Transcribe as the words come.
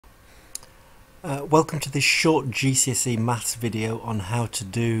Welcome to this short GCSE maths video on how to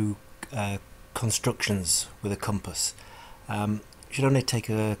do constructions with a compass. It should only take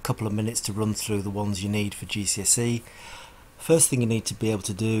a couple of minutes to run through the ones you need for GCSE. First thing you need to be able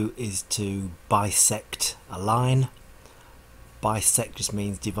to do is to bisect a line. Bisect just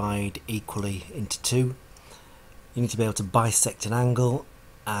means divide equally into two. You need to be able to bisect an angle,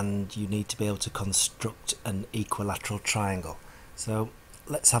 and you need to be able to construct an equilateral triangle. So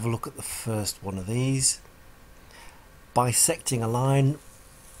let's have a look at the first one of these. Bisecting a line.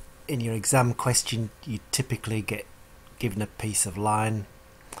 In your exam question you typically get given a piece of line.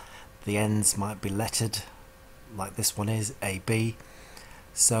 The ends might be lettered like this one is, AB.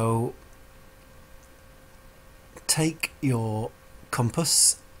 So take your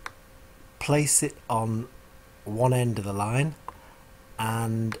compass, place it on one end of the line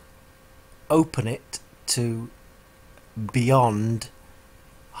and open it to beyond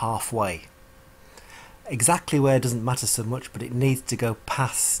halfway. Exactly where doesn't matter so much, but it needs to go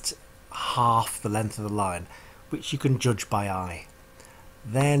past half the length of the line, which you can judge by eye.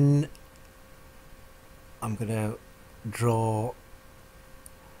 Then I'm going to draw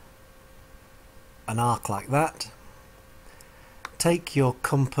an arc like that. Take your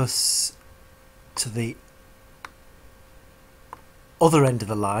compass to the other end of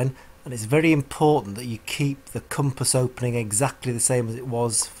the line, and it's very important that you keep the compass opening exactly the same as it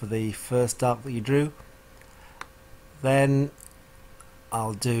was for the first arc that you drew. Then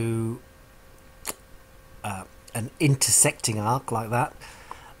I'll do an intersecting arc like that.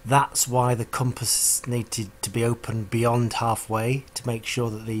 That's why the compass needed to be open beyond halfway, to make sure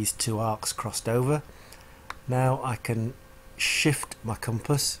that these two arcs crossed over. Now I can shift my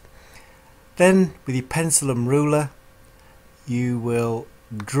compass. Then with your pencil and ruler you will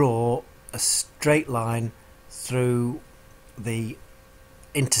draw a straight line through the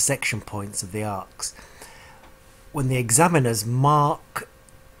intersection points of the arcs. When the examiners mark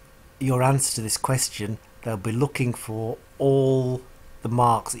your answer to this question, they'll be looking for all the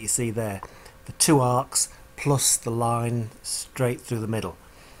marks that you see there, the two arcs plus the line straight through the middle.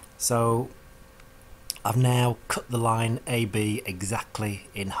 So I've now cut the line AB exactly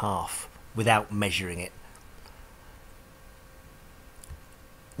in half without measuring it.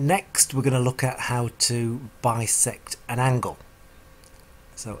 Next we're going to look at how to bisect an angle.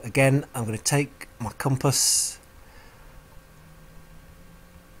 So again, I'm going to take my compass,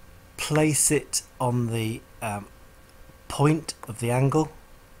 place it on the point of the angle,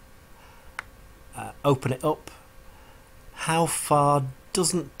 open it up. How far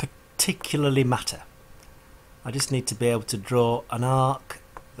doesn't particularly matter. I just need to be able to draw an arc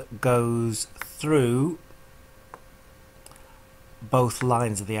that goes through both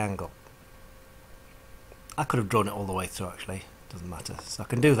lines of the angle. I could have drawn it all the way through actually, doesn't matter, so I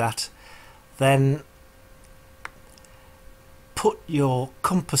can do that. Then put your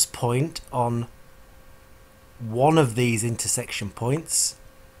compass point on one of these intersection points,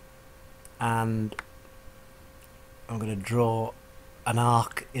 and I'm going to draw an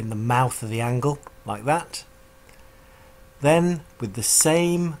arc in the mouth of the angle like that. Then with the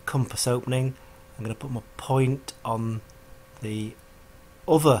same compass opening I'm going to put my point on the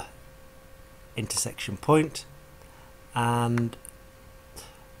other intersection point and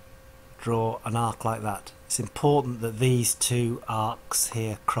draw an arc like that. It's important that these two arcs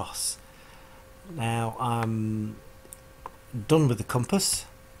here cross. Now I'm done with the compass,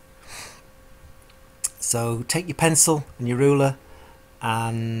 so take your pencil and your ruler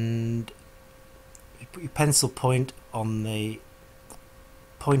and you put your pencil point on the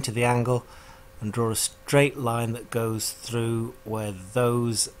point of the angle and draw a straight line that goes through where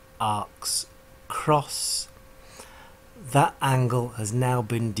those arcs cross. That angle has now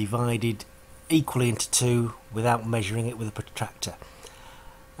been divided equally into two without measuring it with a protractor.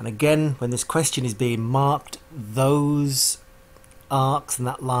 And again, when this question is being marked, those arcs and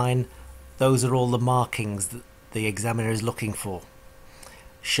that line, those are all the markings that the examiner is looking for.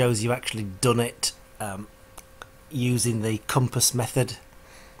 Shows you actually done it using the compass method.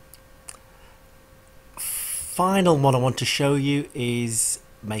 Final one I want to show you is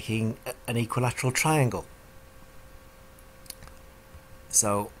making an equilateral triangle.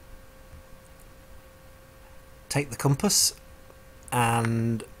 So take the compass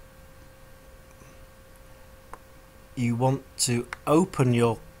and you want to open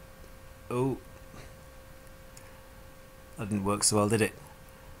your... Oh, that didn't work so well, did it?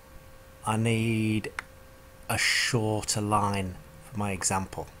 I need a shorter line for my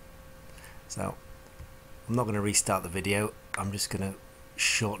example. So I'm not going to restart the video, I'm just going to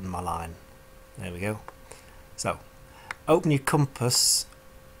shorten my line. There we go. So open your compass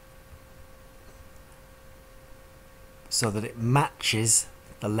so that it matches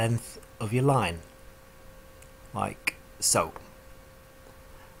the length of your line, like so.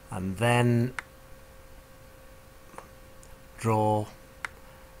 And then draw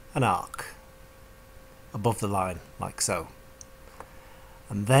an arc above the line, like so.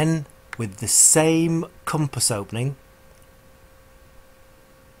 And then with the same compass opening,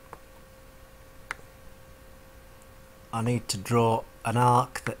 I need to draw an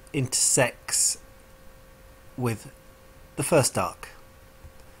arc that intersects with the first arc.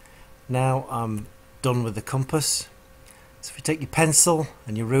 Now I'm done with the compass. So if you take your pencil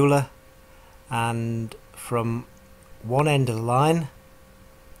and your ruler, and from one end of the line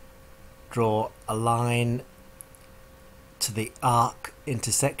draw a line to the arc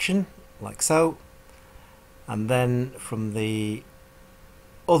intersection, like so, and then from the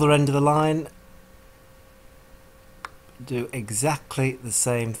other end of the line do exactly the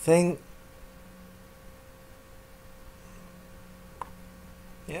same thing.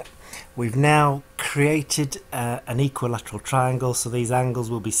 Yeah, we've now created an equilateral triangle, so these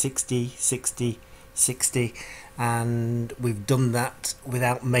angles will be 60, 60, 60, and we've done that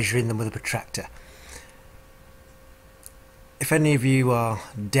without measuring them with a protractor. If any of you are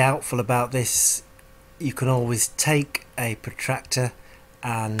doubtful about this, you can always take a protractor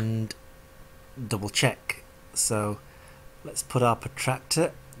and double check. So let's put our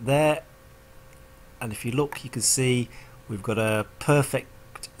protractor there, and if you look, you can see we've got a perfect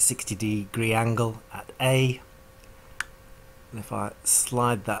 60-degree angle at A, and if I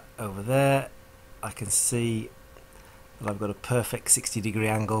slide that over there, I can see that I've got a perfect 60-degree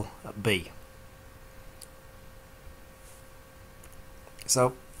angle at B.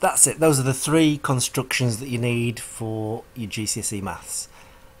 So that's it. Those are the three constructions that you need for your GCSE maths.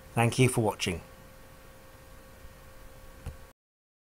 Thank you for watching.